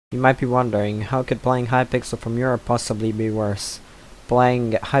You might be wondering, how could playing Hypixel from Europe possibly be worse?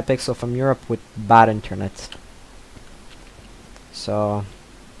 Playing Hypixel from Europe with bad internet. So,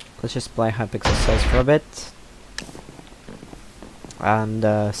 let's just play Hypixel Sales for a bit.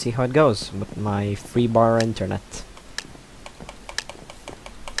 And see how it goes with my free bar internet.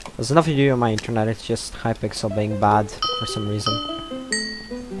 There's nothing to do with my internet, it's just Hypixel being bad for some reason.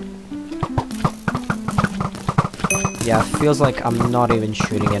 Yeah, it feels like I'm not even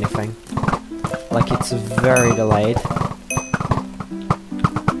shooting anything. Like it's very delayed.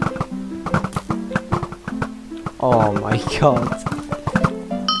 Oh my god.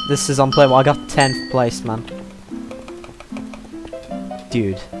 This is unplayable. I got 10th place, man.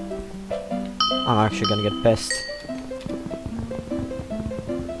 Dude. I'm actually gonna get pissed.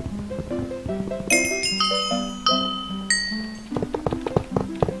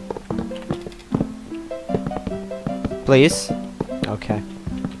 Please? Okay.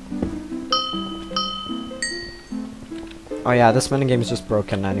 Oh yeah, this minigame is just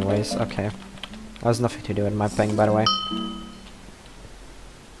broken anyways. Okay. That has nothing to do with my ping, by the way.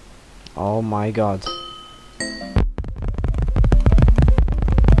 Oh my god.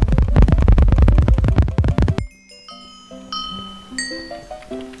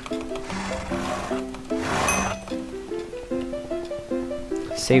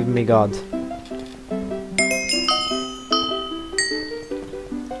 Save me, God.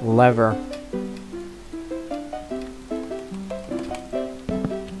 Lever.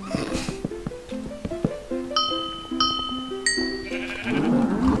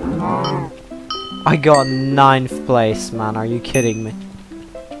 I got 9th place, man. Are you kidding me?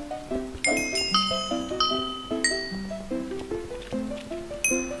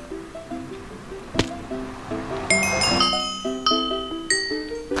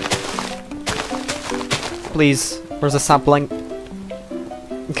 Please, where's the sampling?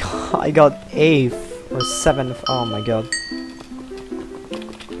 I got 8th or 7th. Oh my god.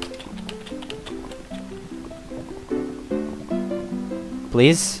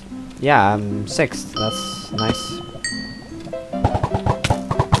 Please? Yeah, I'm 6th. That's nice.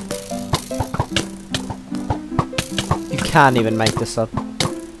 You can't even make this up.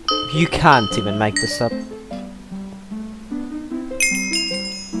 You can't even make this up.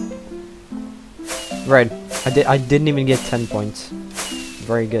 Right. I didn't even get 10 points.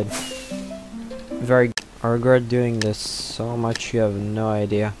 Very good. Very good. I regret doing this so much you have no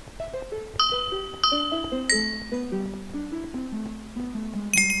idea.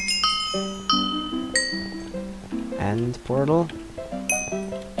 End portal.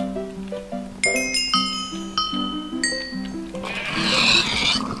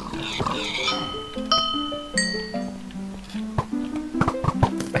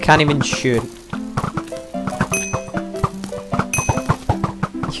 I can't even shoot.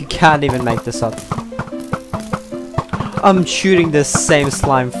 You can't even make this up. I'm shooting this same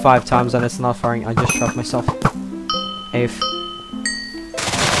slime 5 times and it's not firing. I just shot myself. 8th.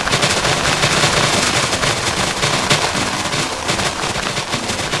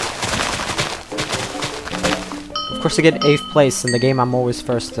 Of course I get 8th place in the game I'm always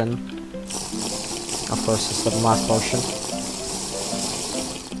first in. Of course it's the last potion.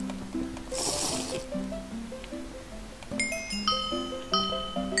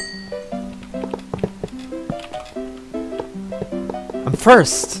 I'm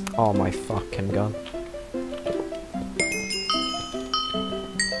first! Oh my fucking god.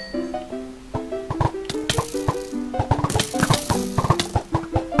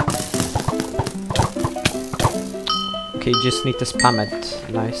 Okay, you just need to spam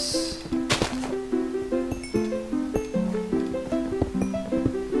it. Nice.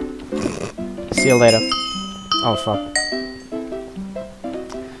 See you later. Oh fuck.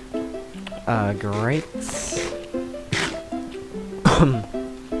 Great.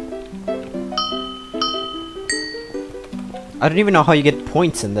 I don't even know how you get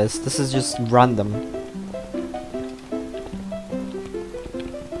points in this. This is just random.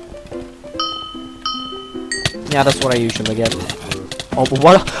 Yeah, that's what I usually get. Oh, but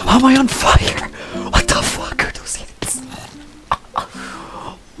what? How am I on fire? What the fuck are those hits?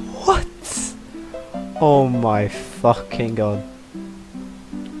 What? Oh my fucking god.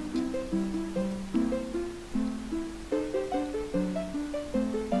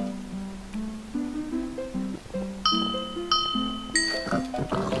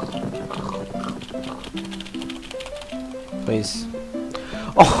 Please.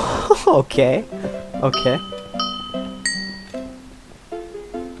 Oh, okay. Okay.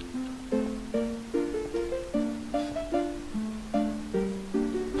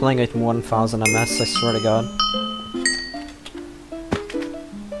 Playing at 1000 ms, I swear to god.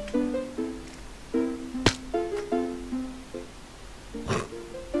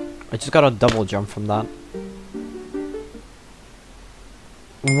 I just got a double jump from that.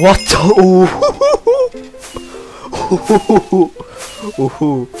 What the?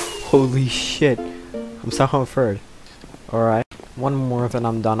 Ooh. Holy shit. I'm somehow third. Alright. One more then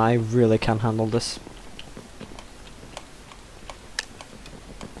I'm done. I really can't handle this.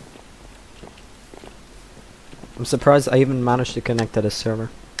 I'm surprised I even managed to connect to this server.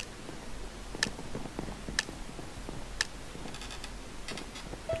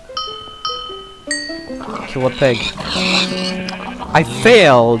 Kill a pig. I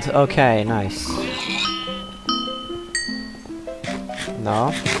failed! Okay, nice.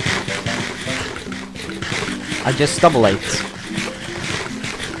 No. I just double ate.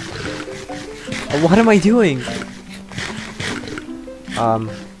 What am I doing?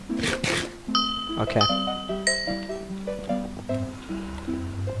 Okay.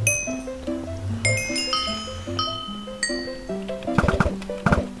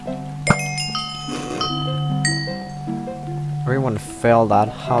 Everyone failed that.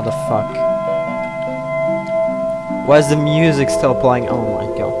 How the fuck? Why is the music still playing? Oh my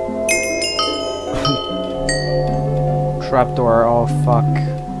god. Trapdoor, oh fuck.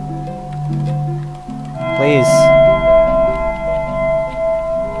 Please.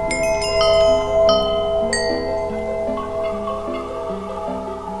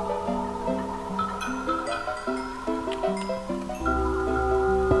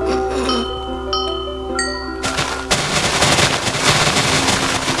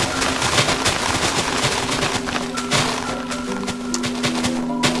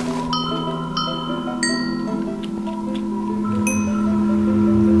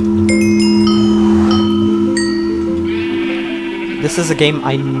 This is a game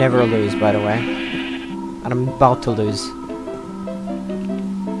I never lose, by the way. And I'm about to lose.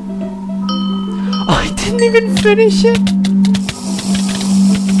 Oh, I didn't even finish it!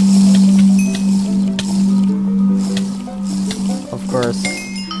 Of course.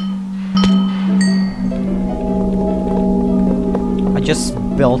 I just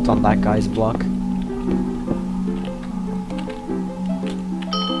built on that guy's block.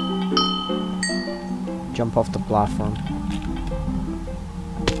 Jump off the platform.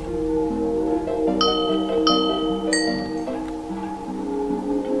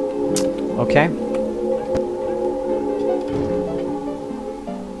 Okay.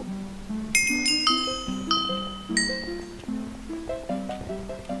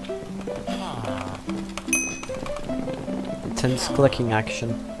 Intense clicking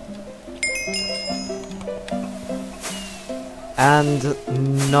action. And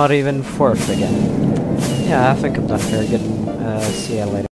not even fourth again. Yeah, I think I'm done here. See you later.